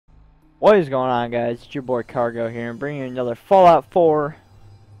What is going on, guys? It's your boy Cargo here, and bringing you another Fallout 4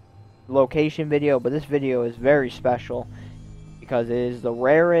 location video. But this video is very special because it is the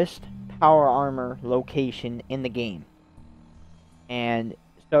rarest Power Armor location in the game. And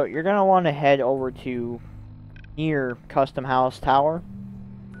so you're gonna want to head over to near Custom House Tower,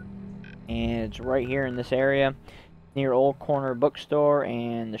 and it's right here in this area, near Old Corner Bookstore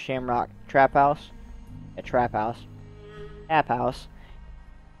and the Shamrock Trap House. Tap House.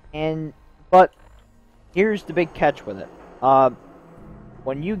 But here's the big catch with it.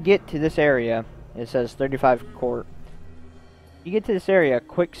 When you get to this area, it says 35 court. You get to this area,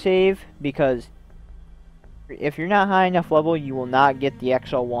 quick save, because if you're not high enough level, you will not get the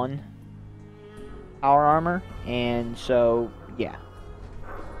X-O1 Power Armor. And so, yeah.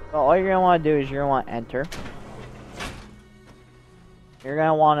 So all you're going to want to do is you're going to want to enter. You're going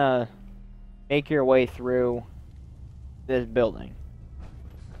to want to make your way through this building.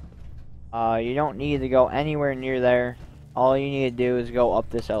 You don't need to go anywhere near there. All you need to do is go up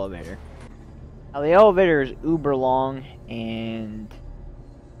this elevator. Now the elevator is uber long, and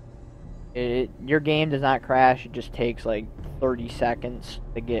your game does not crash. It just takes like 30 seconds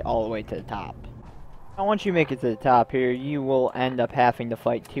to get all the way to the top. Now once you make it to the top here, you will end up having to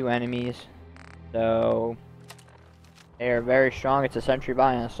fight two enemies. So they are very strong. It's a sentry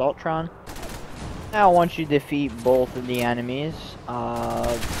bot and an assaultron. Now once you defeat both of the enemies,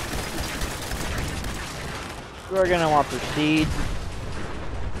 we're going to want to proceed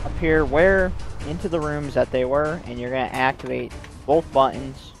up here into the rooms that they were, and you're going to activate both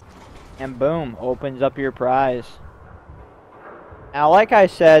buttons, and boom, opens up your prize. Now like I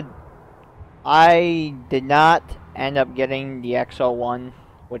said, I did not end up getting the X-O1,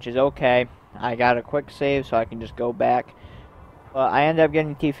 which is okay. I got a quick save so I can just go back, but I ended up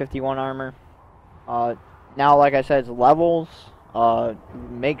getting T51 armor. Now like I said, it's levels.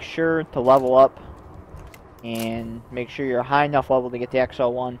 Make sure to level up and make sure you're high enough level to get the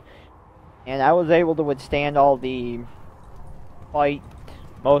X-O1. And I was able to withstand all the fight,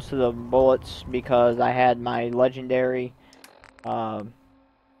 most of the bullets, because I had my legendary Power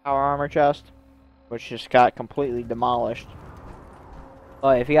Armor chest, which just got completely demolished.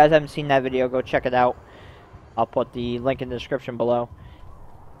 But if you guys haven't seen that video, go check it out. I'll put the link in the description below.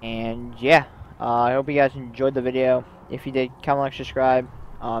 And yeah, I hope you guys enjoyed the video. If you did, comment, like, subscribe.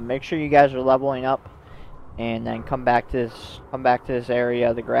 Make sure you guys are leveling up, and then come back to this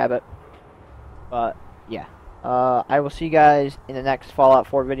area to grab it. But yeah, I will see you guys in the next Fallout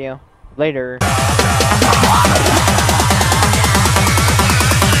 4 video. Later.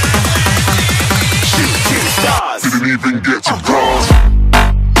 Shooting stars. Didn't even get to cross.